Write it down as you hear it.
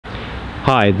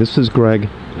Hi, this is Greg,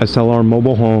 SLR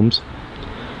Mobile Homes.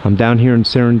 I'm down here in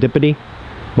Serendipity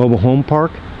Mobile Home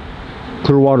Park,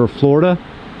 Clearwater, Florida.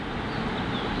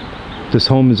 This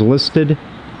home is listed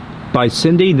by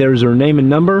Cindy. There's her name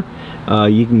and number.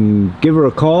 You can give her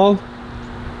a call,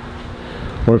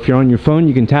 or if you're on your phone,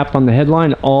 you can tap on the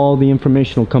headline. All the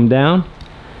information will come down.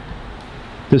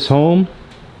 This home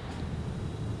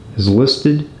is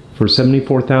listed for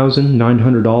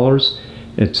 $74,900.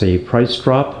 It's a price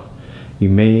drop. You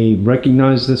may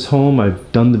recognize this home.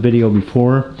 I've done the video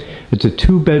before. It's a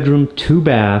 2-bedroom,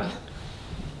 2-bath,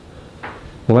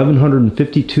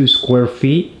 1,152 square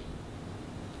feet.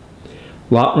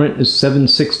 Lot rent is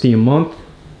 $760 a month.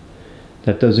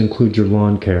 That does include your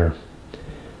lawn care.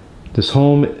 This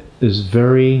home is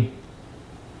very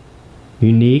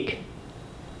unique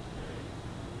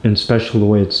and special the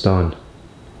way it's done.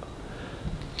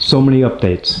 So many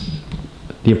updates.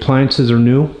 The appliances are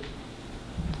new.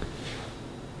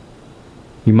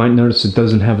 You might notice it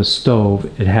doesn't have a stove.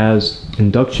 It has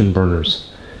induction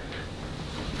burners.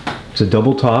 It's a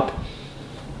double top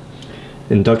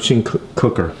induction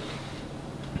cooker.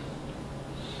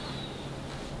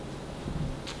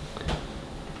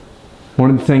 One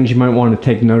of the things you might want to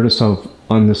take notice of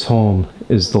on this home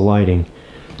is the lighting.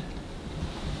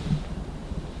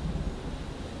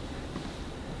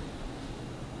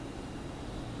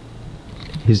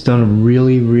 He's done a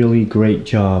really great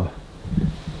job.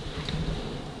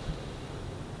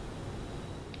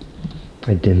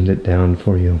 I dimmed it down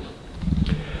for you.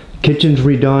 Kitchen's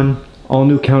redone, all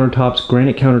new countertops,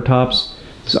 granite countertops.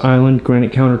 This island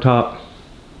granite countertop.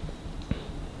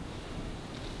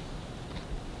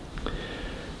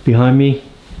 Behind me,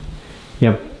 you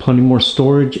have plenty more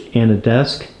storage and a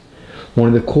desk. One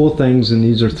of the cool things, and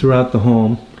these are throughout the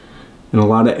home in a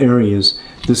lot of areas,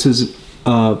 this is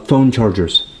phone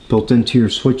chargers built into your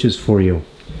switches for you.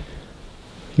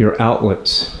 Your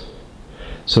outlets.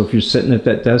 So if you're sitting at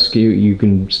that desk, you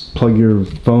can plug your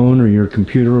phone or your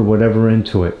computer or whatever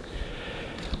into it.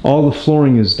 All the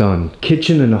flooring is done.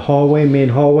 Kitchen and a hallway, main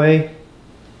hallway.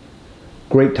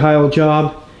 Great tile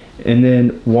job. And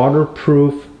then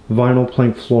waterproof vinyl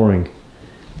plank flooring.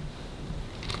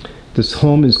 This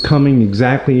home is coming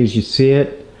exactly as you see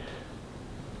it.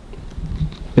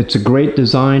 It's a great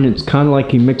design. It's kind of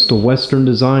like he mixed a Western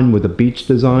design with a beach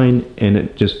design, and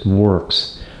it just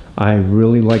works. I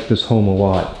really like this home a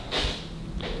lot.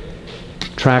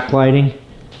 Track lighting,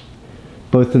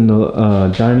 both in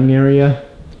the dining area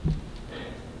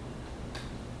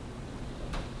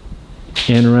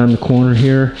and around the corner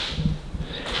here.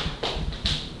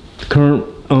 The current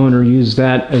owner used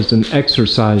that as an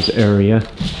exercise area.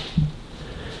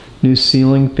 New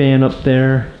ceiling fan up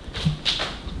there.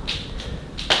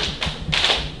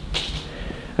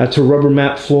 That's a rubber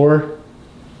mat floor.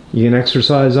 You can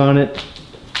exercise on it.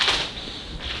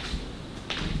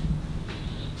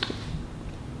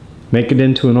 Make it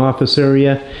into an office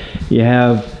area. You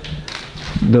have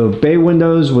the bay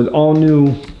windows with all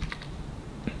new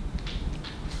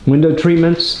window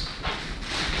treatments.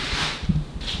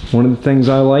 One of the things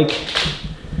I like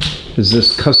is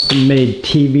this custom made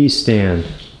TV stand.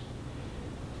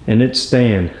 And it's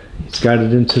staying. He's got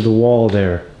it into the wall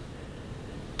there.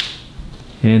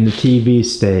 And the TV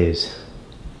stays.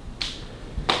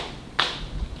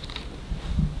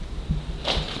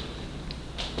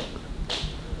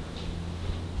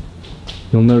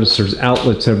 You'll notice there's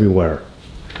outlets everywhere.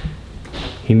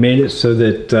 He made it so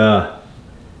that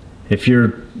if you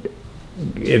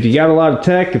got a lot of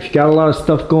tech, if you got a lot of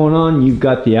stuff going on, you've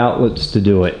got the outlets to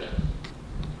do it.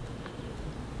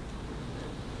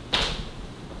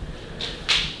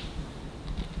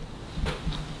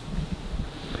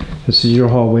 This is your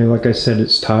hallway. Like I said,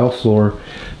 it's tile floor.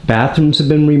 Bathrooms have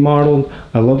been remodeled.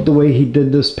 I love the way he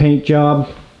did this paint job.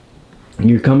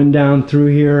 You're coming down through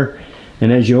here,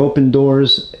 and as you open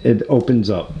doors, it opens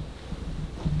up.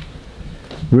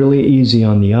 Really easy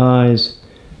on the eyes.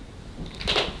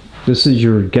 This is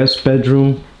your guest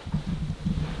bedroom.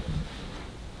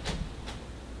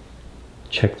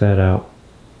 Check that out.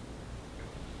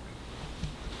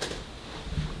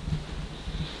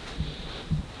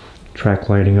 Track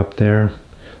lighting up there.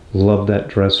 Love that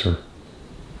dresser.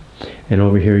 And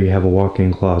over here you have a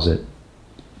walk-in closet.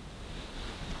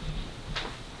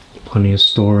 Plenty of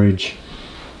storage.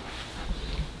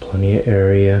 Plenty of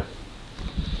area.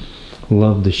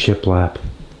 Love the shiplap.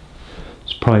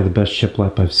 It's probably the best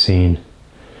shiplap I've seen.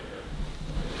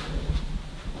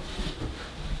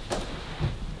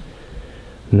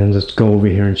 And then let's go over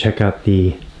here and check out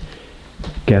the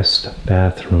guest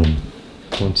bathroom.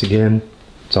 Once again,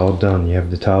 it's all done. You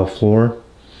have the tile floor,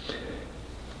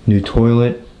 new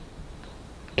toilet,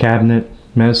 cabinet,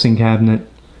 medicine cabinet,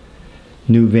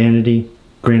 new vanity,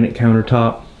 granite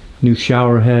countertop, new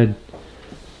shower head,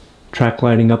 track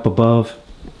lighting up above.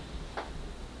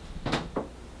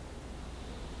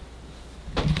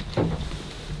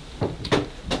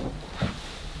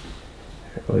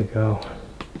 There we go.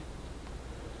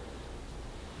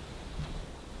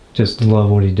 Just love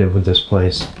what he did with this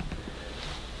place.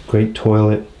 Great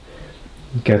toilet.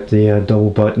 Got the double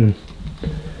button,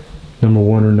 number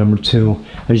 1 or number 2.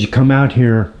 As you come out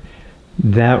here,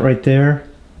 that right there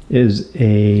is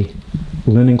a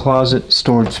linen closet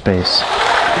storage space.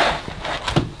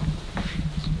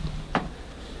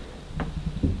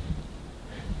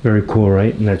 Very cool,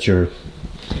 right? And that's your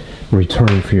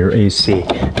return for your AC.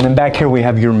 And then back here we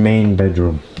have your main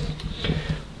bedroom,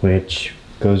 which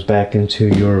goes back into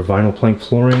your vinyl plank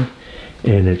flooring,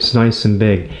 and it's nice and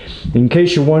big. In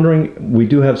case you're wondering, we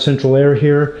do have central air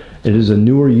here. It is a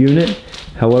newer unit.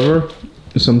 However,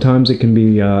 sometimes it can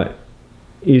be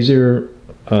easier,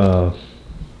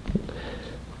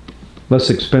 less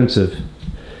expensive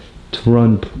to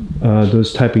run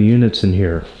those type of units in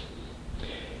here.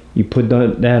 You put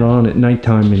that on at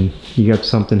nighttime and you got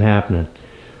something happening.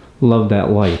 Love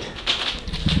that light.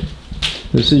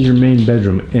 This is your main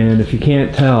bedroom, and if you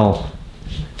can't tell,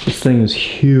 this thing is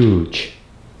huge.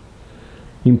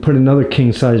 You can put another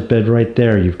king-size bed right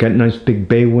there. You've got nice big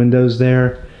bay windows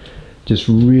there. Just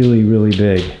really, really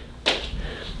big.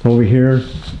 Over here,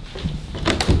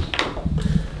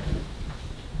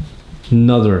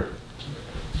 another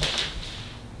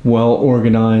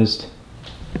well-organized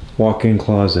walk-in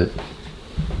closet.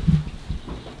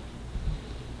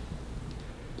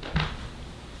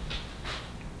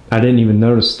 I didn't even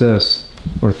notice this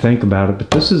or think about it, but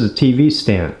this is a TV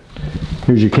stand.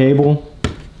 Here's your cable,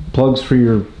 plugs for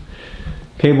your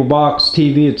cable box,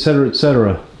 TV, etc.,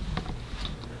 etc.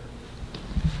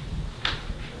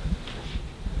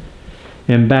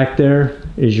 And back there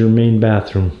is your main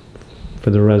bathroom for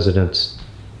the residents.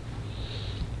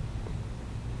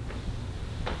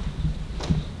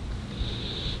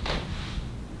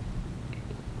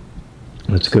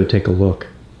 Let's go take a look.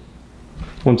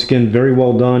 Once again, very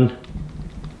well done.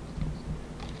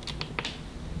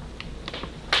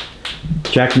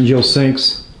 Jack and Jill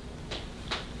sinks.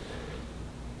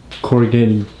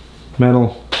 Corrugated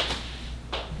metal.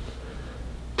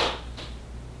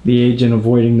 The agent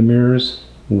avoiding the mirrors.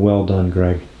 Well done,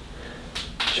 Greg.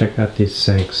 Check out these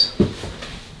sinks.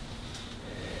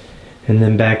 And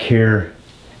then back here,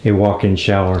 a walk-in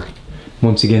shower.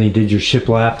 Once again, he did your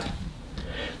shiplap.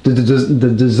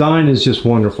 The design is just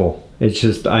wonderful. It's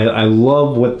just, I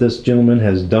love what this gentleman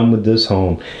has done with this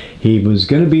home. He was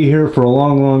going to be here for a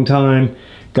long, long time,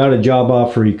 got a job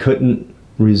offer he couldn't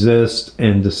resist,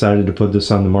 and decided to put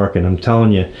this on the market. I'm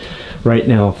telling you, right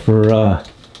now, for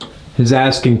his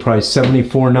asking price,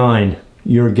 $74,900,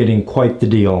 you're getting quite the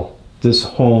deal. This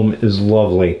home is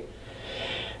lovely.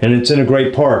 And it's in a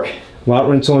great park. Lot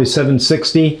rent's only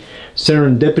 $760.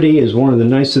 Serendipity is one of the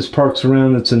nicest parks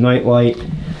around. It's a nightlight.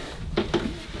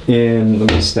 And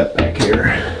let me step back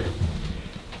here.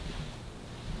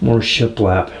 More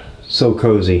shiplap. So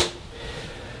cozy.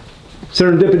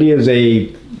 Serendipity is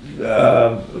a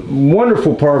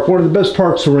wonderful park. One of the best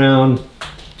parks around.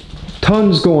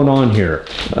 Tons going on here.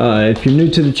 If you're new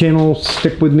to the channel,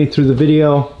 stick with me through the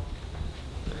video.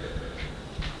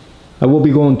 I will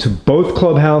be going to both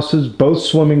clubhouses, both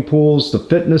swimming pools, the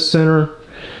fitness center.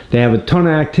 They have a ton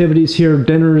of activities here,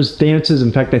 dinners, dances.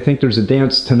 In fact, I think there's a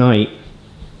dance tonight.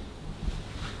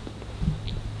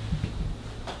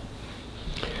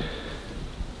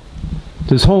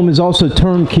 This home is also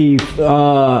turnkey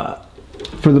for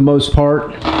the most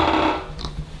part.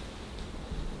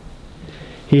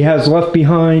 He has left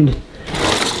behind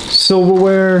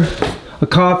silverware, a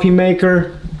coffee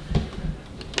maker,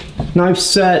 knife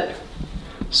set,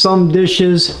 some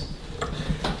dishes.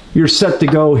 You're set to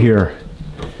go here.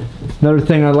 Another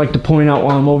thing I'd like to point out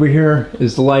while I'm over here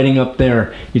is the lighting up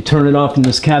there. You turn it off in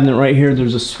this cabinet right here,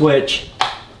 there's a switch.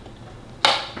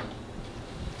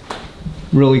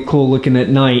 Really cool looking at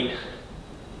night.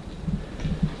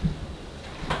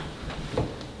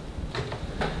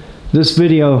 This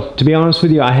video, to be honest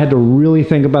with you, I had to really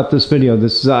think about this video.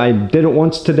 I did it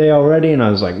once today already, and I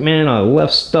was like, man, I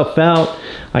left stuff out.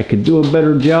 I could do a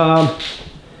better job.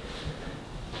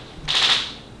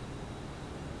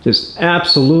 Just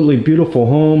absolutely beautiful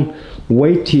home.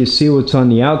 Wait till you see what's on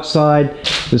the outside.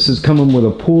 This is coming with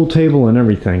a pool table and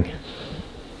everything.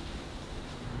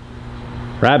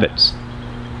 Rabbits.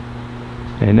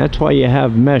 And that's why you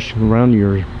have mesh around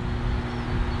your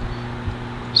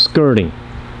skirting.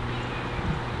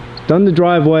 Done the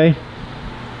driveway.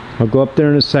 I'll go up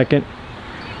there in a second.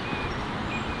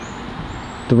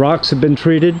 The rocks have been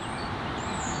treated.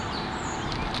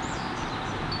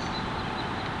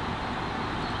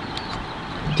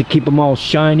 To keep them all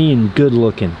shiny and good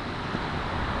looking.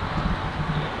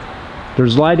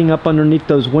 There's lighting up underneath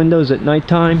those windows at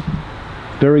nighttime.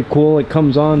 Very cool. It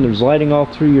comes on. There's lighting all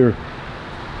through your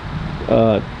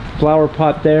flower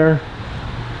pot there.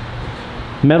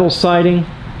 Metal siding.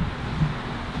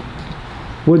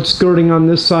 Wood skirting on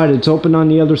this side. It's open on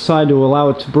the other side to allow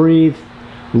it to breathe.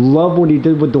 Love what he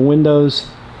did with the windows.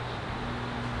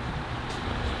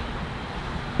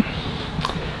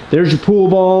 There's your pool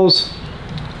balls.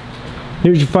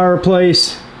 Here's your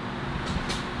fireplace.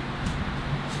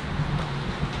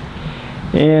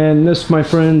 And this, my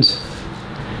friends,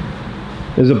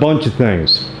 is a bunch of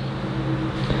things.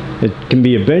 It can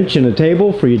be a bench and a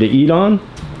table for you to eat on.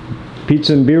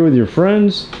 Pizza and beer with your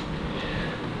friends.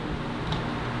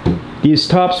 These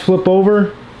tops flip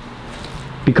over,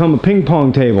 become a ping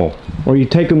pong table. Or you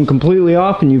take them completely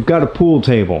off and you've got a pool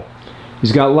table.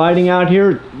 He's got lighting out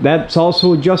here. That's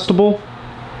also adjustable.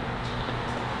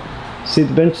 See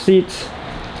the bench seats?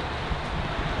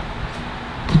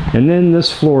 And then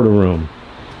this Florida room.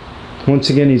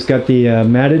 Once again, he's got the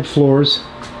matted floors,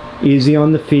 easy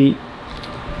on the feet.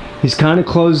 He's kind of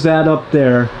closed that up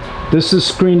there. This is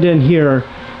screened in here.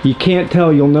 You can't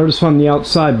tell, you'll notice on the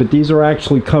outside, but these are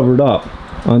actually covered up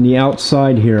on the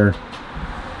outside here.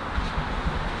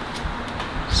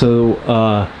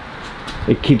 So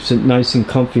it keeps it nice and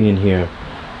comfy in here.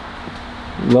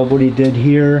 Love what he did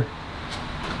here.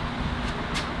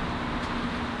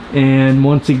 And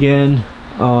once again,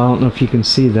 I don't know if you can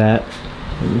see that.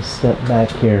 Let me step back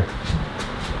here.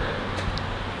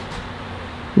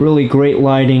 Really great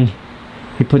lighting.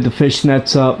 He put the fish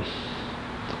nets up,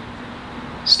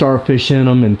 starfish in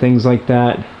them and things like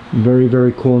that. Very,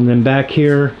 very cool. And then back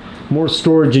here, more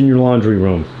storage in your laundry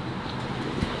room.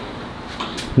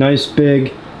 Nice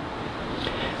big.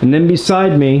 And then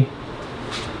beside me,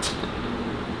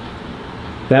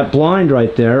 that blind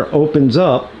right there opens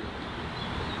up.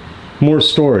 More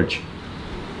storage.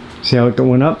 See how it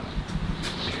went up?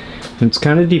 It's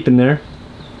kind of deep in there.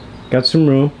 Got some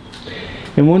room.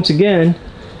 And once again,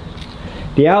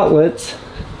 the outlets.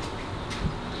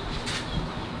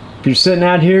 If you're sitting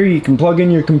out here, you can plug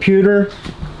in your computer.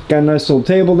 Got a nice little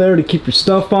table there to keep your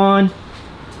stuff on.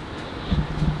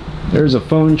 There's a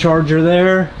phone charger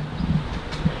there.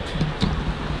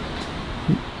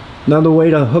 Another way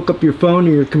to hook up your phone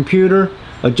or your computer.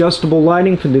 Adjustable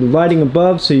lighting for the lighting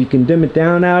above so you can dim it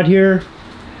down out here.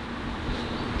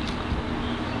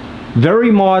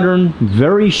 Very modern,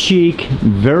 very chic,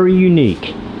 very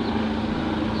unique.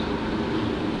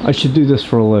 I should do this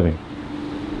for a living.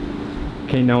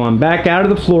 Okay, now I'm back out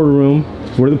of the Florida room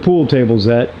where the pool table's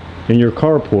at in your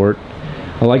carport.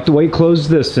 I like the way he closed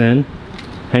this in.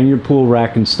 Hang your pool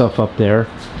rack and stuff up there.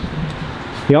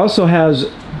 He also has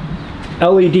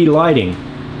LED lighting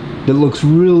that looks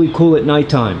really cool at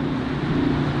nighttime.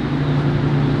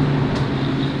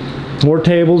 More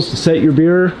tables to set your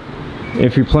beer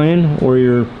if you're playing, or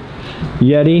your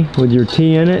Yeti with your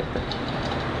tea in it.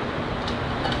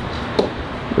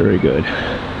 Very good.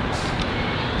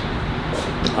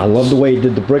 I love the way he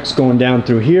did the bricks going down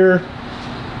through here.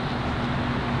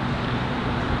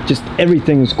 Just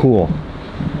everything is cool.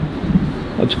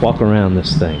 Let's walk around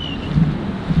this thing.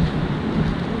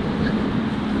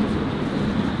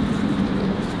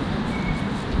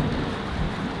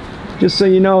 Just so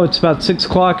you know, it's about 6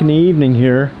 o'clock in the evening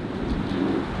here.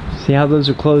 See how those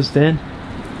are closed in?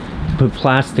 Put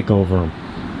plastic over them.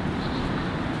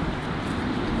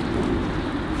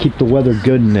 Keep the weather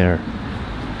good in there.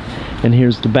 And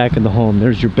here's the back of the home.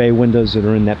 There's your bay windows that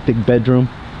are in that big bedroom.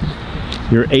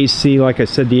 Your AC, like I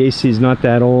said, the AC is not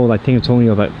that old. I think it's only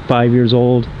about 5 years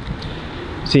old.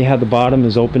 See how the bottom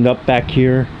is opened up back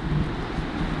here?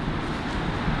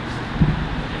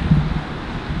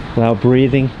 Allow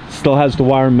breathing. Still has the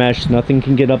wire mesh. Nothing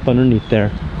can get up underneath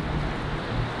there.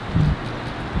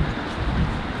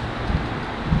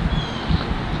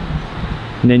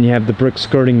 And then you have the brick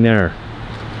skirting there.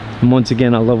 And once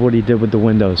again, I love what he did with the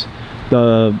windows.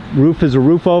 The roof is a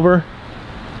roof over.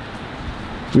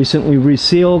 Recently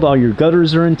resealed. All your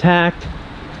gutters are intact.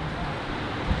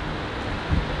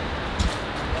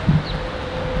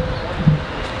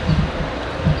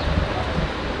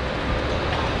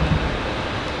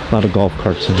 A lot of golf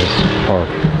carts in this park.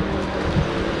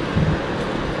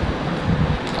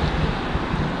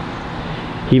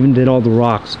 He even did all the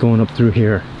rocks going up through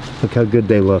here. Look how good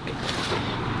they look.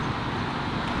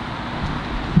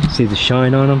 See the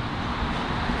shine on them?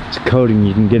 It's a coating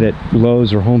you can get at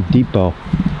Lowe's or Home Depot.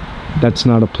 That's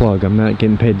not a plug. I'm not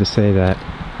getting paid to say that.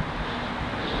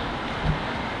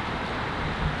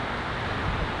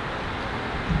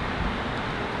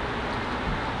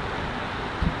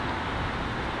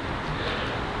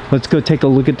 Let's go take a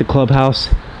look at the clubhouse,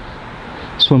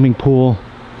 swimming pool,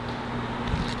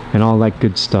 and all that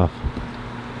good stuff.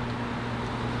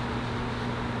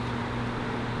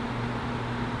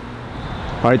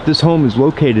 Alright, this home is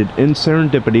located in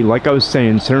Serendipity. Like I was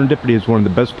saying, Serendipity is one of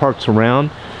the best parks around.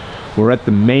 We're at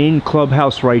the main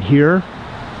clubhouse right here.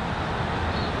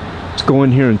 Let's go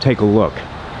in here and take a look.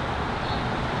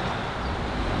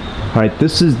 Alright,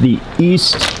 this is the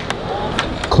east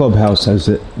clubhouse as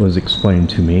it was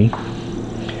explained to me.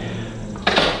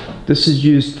 This is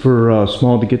used for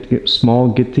small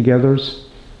get-togethers,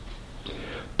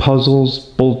 puzzles,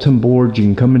 bulletin boards. You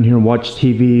can come in here and watch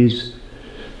TVs.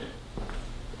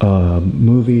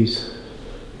 Movies.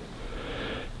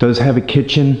 Does have a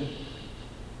kitchen.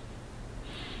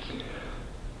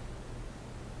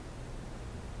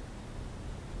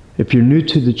 If you're new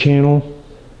to the channel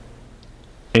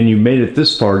and you made it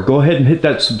this far, go ahead and hit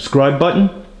that subscribe button.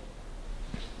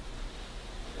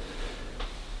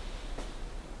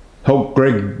 Help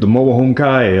Greg the Mobile Home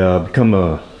Guy become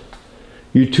a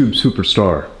YouTube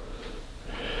superstar.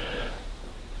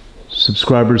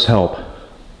 Subscribers help.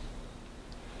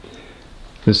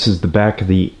 This is the back of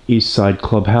the east side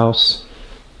clubhouse,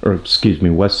 or excuse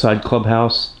me, west side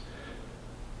clubhouse.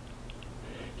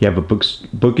 You have a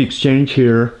book exchange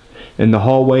here. In the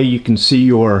hallway you can see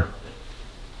your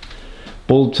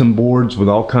bulletin boards with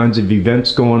all kinds of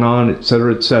events going on,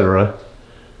 etc., etc.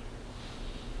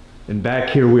 And back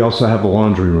here we also have a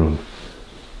laundry room.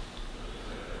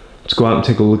 Let's go out and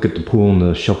take a look at the pool and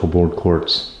the shuffleboard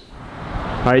courts.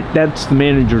 Alright, that's the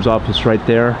manager's office right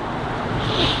there.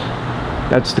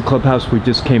 That's the clubhouse we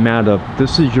just came out of.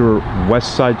 This is your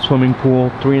west side swimming pool,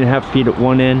 3.5 feet at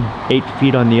one end, 8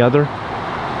 feet on the other.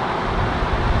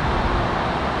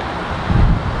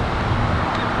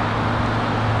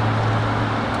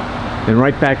 And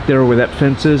right back there where that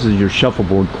fence is your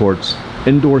shuffleboard courts.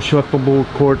 Indoor shuffleboard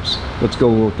courts. Let's go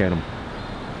look at them.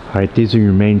 Alright, these are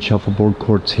your main shuffleboard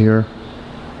courts here.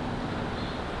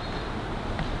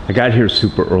 I got here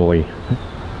super early.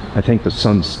 I think the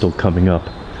sun's still coming up.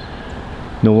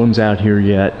 No one's out here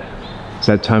yet. It's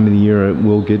that time of the year it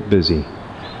will get busy.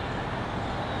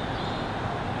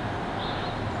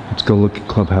 Let's go look at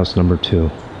clubhouse number 2.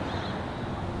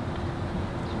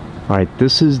 Alright,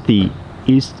 this is the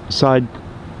east side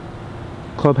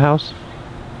clubhouse.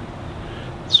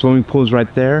 The swimming pool is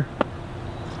right there.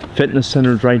 Fitness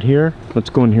center is right here. Let's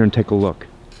go in here and take a look.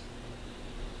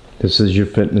 This is your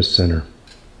fitness center.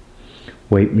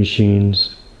 Weight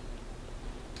machines,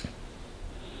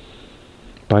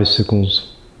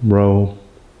 bicycles, row,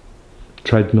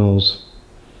 treadmills,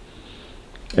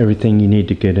 everything you need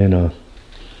to get in a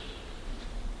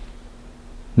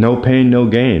no pain, no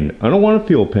gain. I don't want to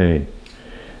feel pain.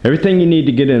 Everything you need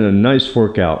to get in a nice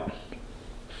workout.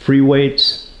 Free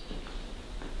weights.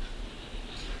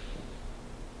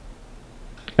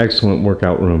 Excellent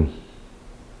workout room.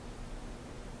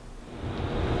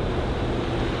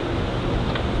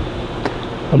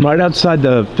 I'm right outside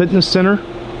the fitness center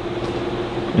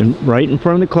and right in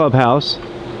front of the clubhouse.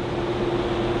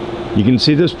 You can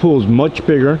see this pool is much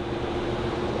bigger.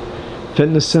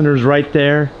 Fitness center is right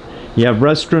there. You have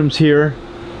restrooms here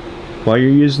while you're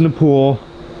using the pool.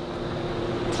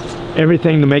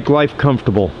 Everything to make life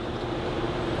comfortable.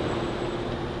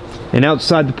 And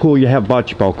outside the pool you have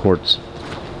bocce ball courts.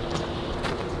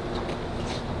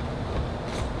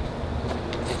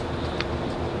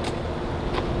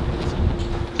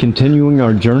 Continuing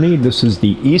our journey, this is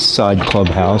the east side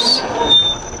clubhouse.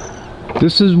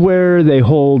 This is where they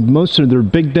hold most of their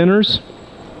big dinners,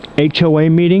 HOA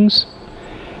meetings.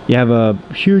 You have a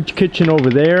huge kitchen over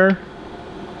there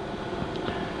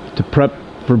to prep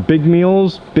for big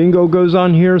meals. Bingo goes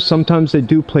on here. Sometimes they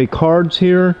do play cards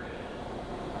here.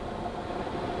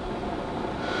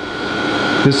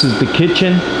 This is the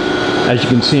kitchen. As you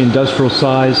can see, industrial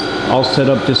size, all set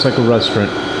up just like a restaurant.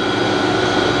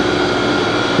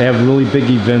 They have really big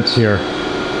events here.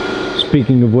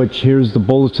 Speaking of which, here's the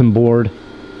bulletin board.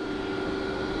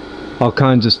 All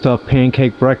kinds of stuff,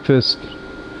 pancake breakfast.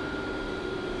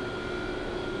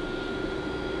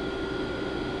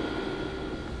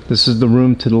 This is the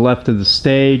room to the left of the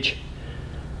stage.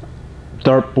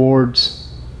 Dartboards.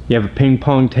 You have a ping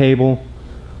pong table.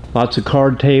 Lots of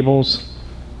card tables.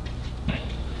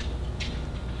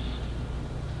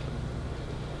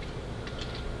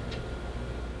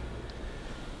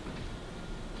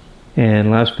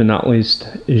 And last but not least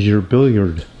is your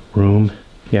billiard room.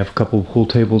 You have a couple of pool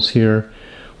tables here.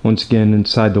 Once again,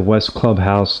 inside the west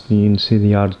clubhouse, you can see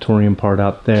the auditorium part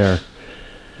out there.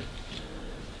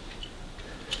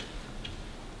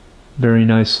 Very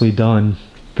nicely done.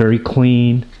 Very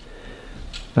clean.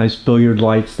 Nice billiard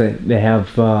lights. They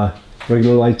have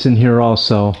regular lights in here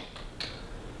also.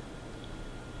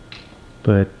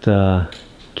 But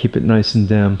keep it nice and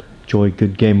dim. Enjoy a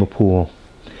good game of pool.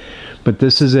 But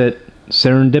this is it.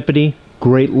 Serendipity.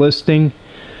 Great listing.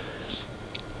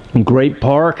 Great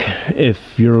park. If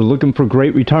you're looking for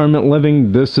great retirement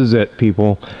living, this is it,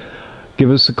 people.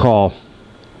 Give us a call.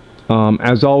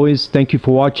 As always, thank you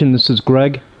for watching. This is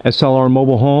Greg, SLR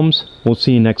Mobile Homes. We'll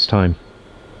see you next time.